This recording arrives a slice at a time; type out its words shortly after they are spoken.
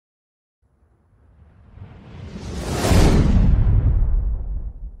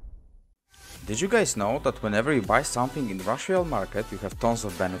Did you guys know that whenever you buy something in Royale market, you have tons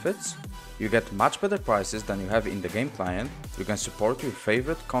of benefits? You get much better prices than you have in the game client, you can support your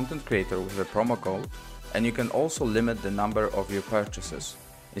favorite content creator with a promo code, and you can also limit the number of your purchases.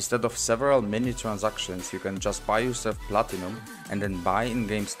 Instead of several mini transactions, you can just buy yourself platinum and then buy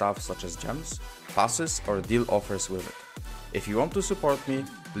in-game stuff such as gems, passes or deal offers with it. If you want to support me,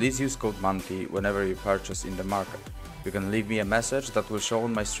 please use code Manty whenever you purchase in the market. You can leave me a message that will show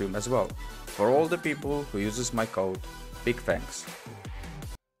on my stream as well. For all the people who uses my code, big thanks.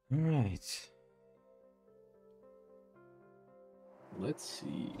 Alright. Let's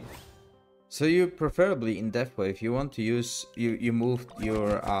see. So you preferably in Deathwave, if you want to use, you moved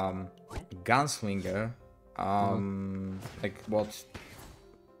your gunslinger, like what,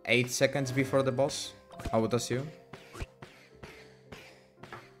 8 seconds before the boss, I would assume?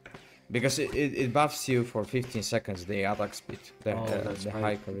 Because it buffs you for 15 seconds, the attack speed, the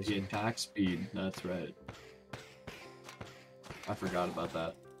high charisma. The attack speed, that's right. I forgot about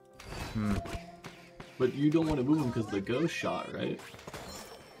that. But you don't want to move him because the ghost shot, right?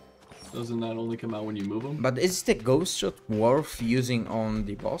 Doesn't that only come out when you move him? But is the ghost shot worth using on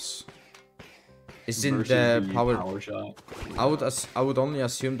the boss? Isn't the power shot? I would only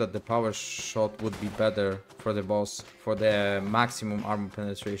assume that the power shot would be better for the boss for the maximum armor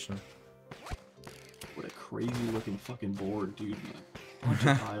penetration. What a crazy looking fucking board, dude. Bunch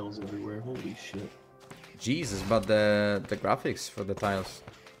of tiles everywhere. Holy shit. Jesus, but the graphics for the tiles.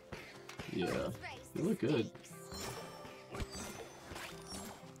 Yeah, they look good.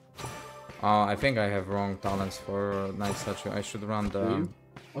 I think I have wrong talents for Night Statue. I should run the.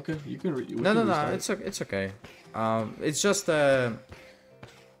 Okay, you can. No, it's okay. It's just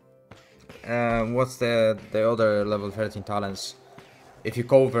what's the other level 13 talents? If you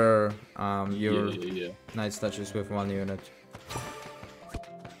cover your Night Statues with 1 unit.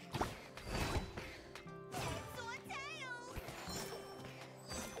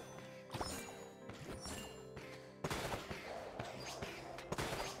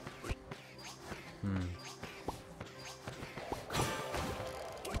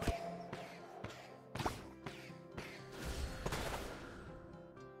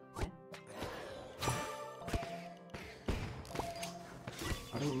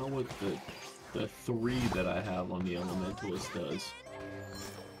 I don't know what the 3 that I have on the Elementalist does.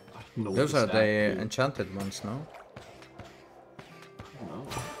 I don't know Those are the enchanted ones, no? No.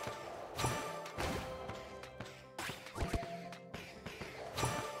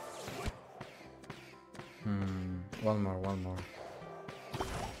 One more.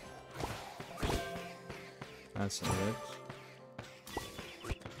 That's not it.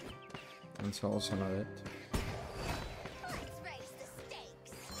 That's also not it.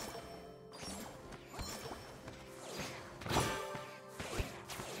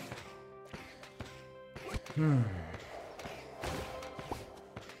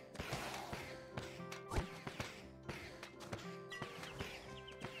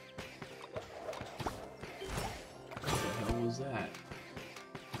 That?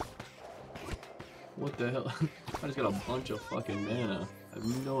 What the hell? I just got a bunch of fucking mana. I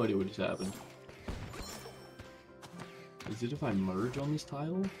have no idea what just happened. Is it if I merge on this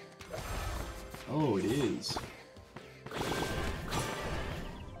tile? Oh, it is.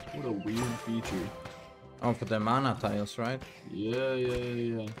 What a weird feature. Oh, for the mana tiles, right?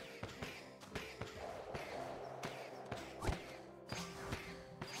 Yeah.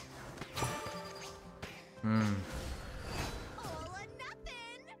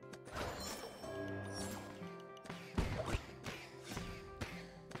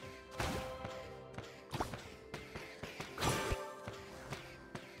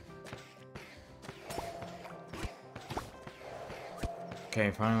 Okay,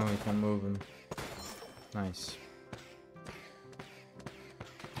 finally we can move him. Nice.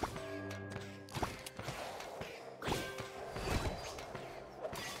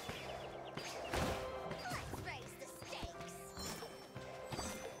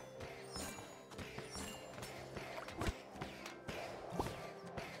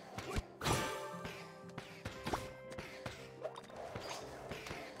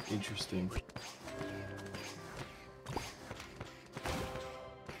 Interesting.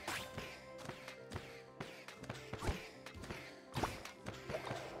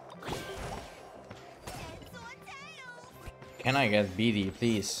 Can I get BD,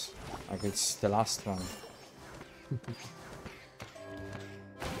 please? Like it's the last one.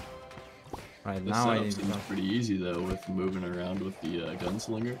 Right This now, I seems pretty easy though with moving around with the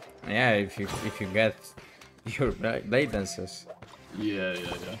gunslinger. Yeah, if you get your blade dances. Yeah.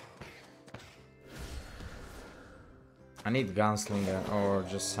 I need gunslinger or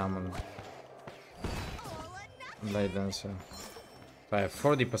just summon. Blade Dancer. So I have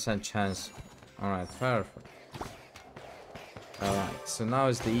 40% chance. Alright, perfect. Alright, so now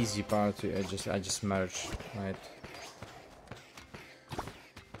is the easy part. I just merge, right?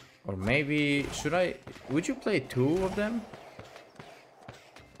 Or maybe should I? Would you play 2 of them?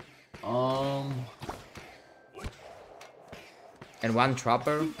 And 1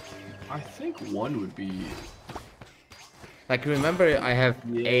 trapper? I think 1 would be. Like remember, I have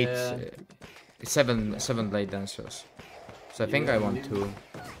Yeah. 7 blade dancers. So I think I want 2.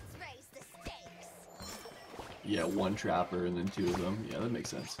 Yeah, 1 trapper and then 2 of them. Yeah, that makes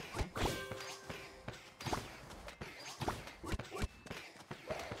sense.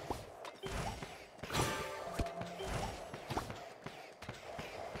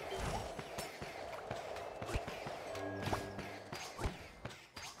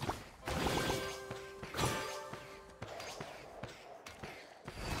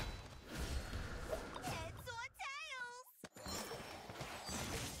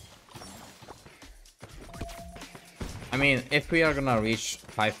 I mean, if we are gonna reach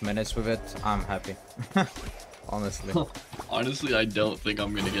 5 minutes with it, I'm happy. Honestly. Honestly, I don't think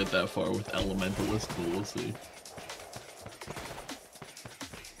I'm gonna get that far with Elementalist, but we'll see.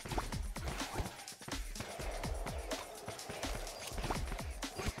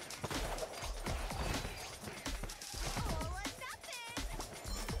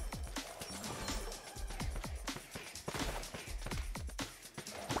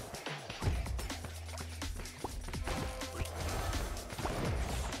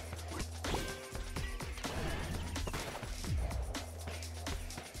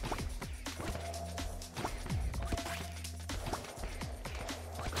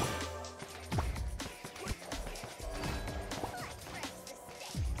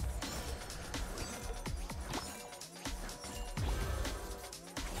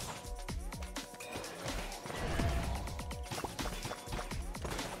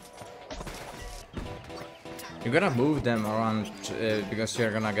 You're gonna move them around because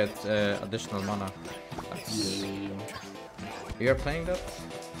you're gonna get additional mana. Yeah. You're playing that?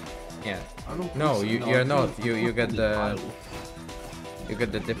 Yeah. I don't No, think so. you're I not. can't- You I can't get find the tile. you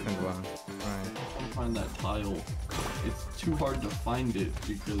get the different one. Alright. I can't find that tile. It's too hard to find it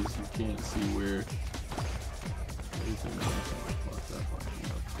because you can't see where. Everything is. Fuck that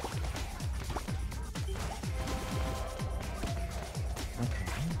fucking up.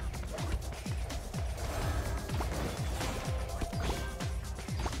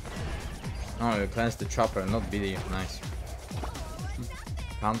 Oh, you cleanse the chopper, not BD. Nice.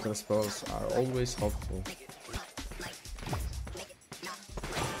 Counter spells are always helpful.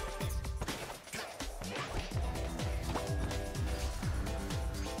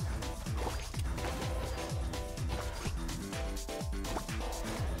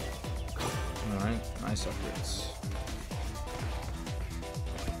 Alright, nice upgrades.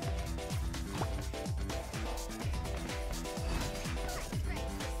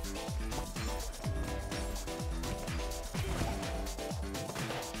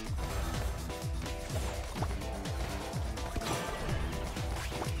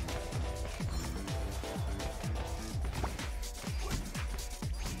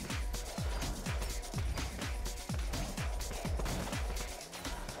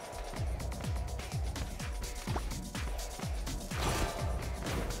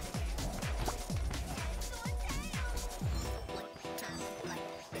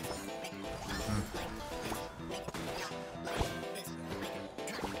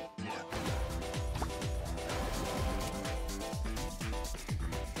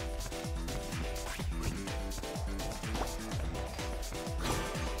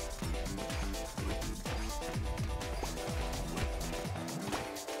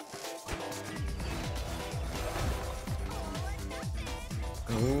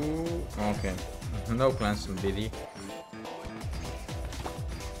 Ooh, okay. No plans on BD.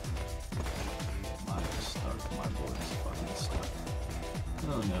 My stuck. My board is fucking stuck.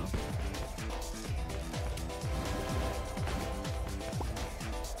 Oh no.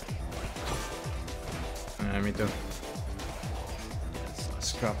 Me too. Yes.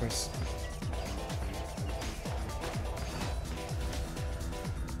 Scrappers.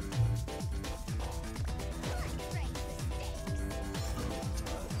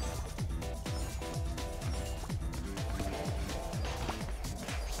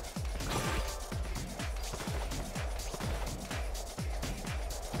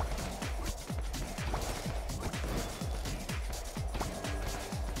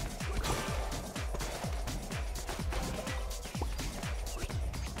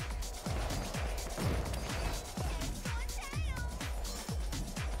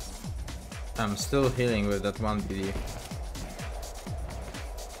 I'm still healing with that one BD.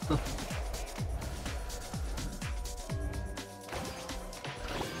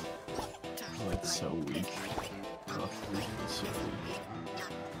 Oh, it's so weak. Oh, it's so weak.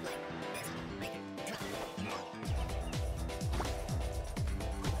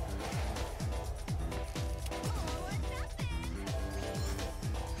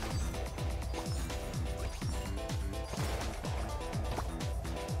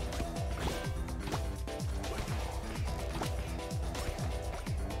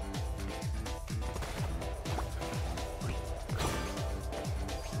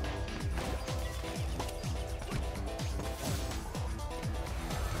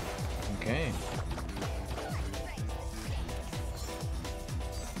 Okay.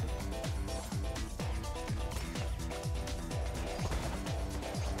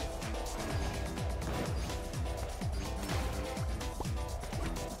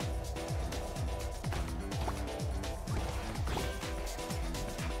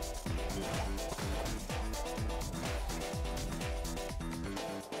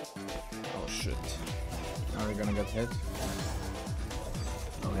 Oh shit. Are we gonna get hit?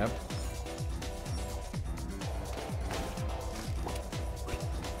 Oh, Yep.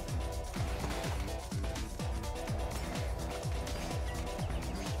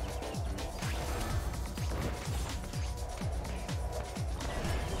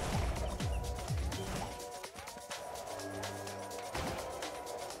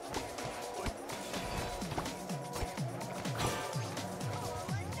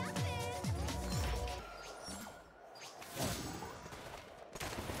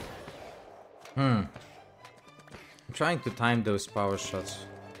 I'm trying to time those power shots.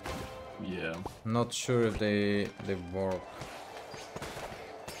 yeah. Not sure if they work.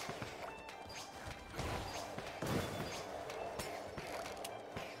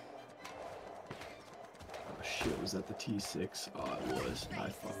 Oh shit, was that the T6? Oh, it was. I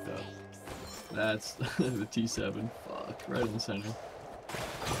fucked up. That's the T7. Fuck, right in the center.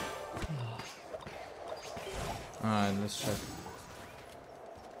 Alright, let's check.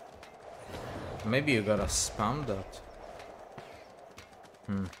 Maybe you gotta spam that.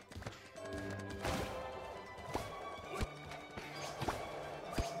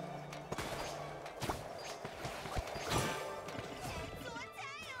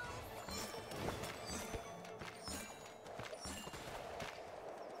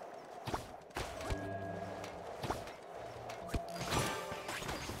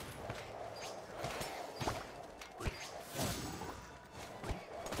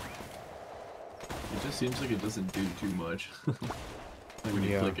 It just seems like it doesn't do too much. Like when you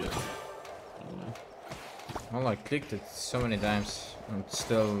Yeah. click it. I don't know. Well, I clicked it so many times and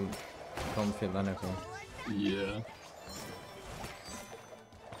still don't feel anything. Yeah.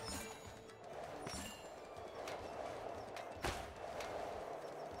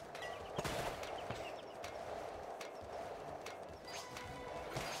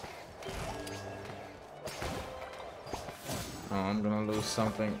 Oh, I'm gonna lose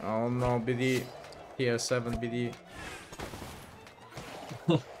something. Oh no, BD. Tier 7 BD.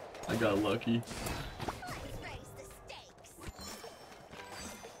 I got lucky.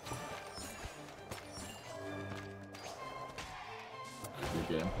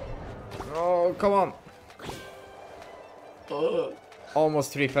 Okay. Oh, come on.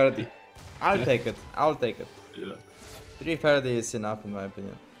 Almost 330. I'll take it. I'll take it. Yeah. 330 is enough in my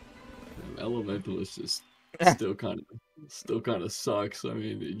opinion. Elementalist is still kind of sucks. I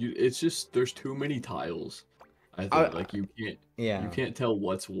mean, it's just there's too many tiles. I think like you Yeah. can't tell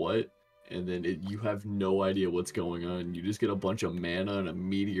what's what, and then you have no idea what's going on. You just get a bunch of mana and a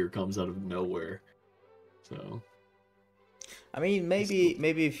meteor comes out of nowhere. So I mean, maybe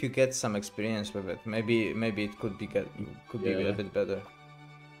if you get some experience with it, maybe it could be be a bit better.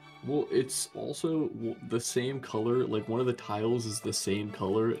 well, it's also the same color. Like one of the tiles is the same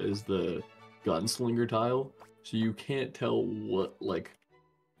color as the gunslinger tile, so you can't tell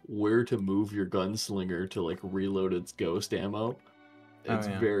where to move your gunslinger to like reload its ghost ammo. It's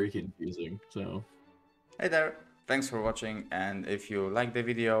very confusing. So Hey there, thanks for watching, and if you like the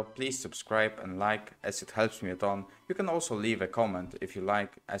video, please subscribe and like, as it helps me a ton. You can also leave a comment if you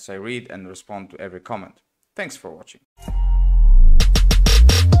like, as I read and respond to every comment. Thanks for watching.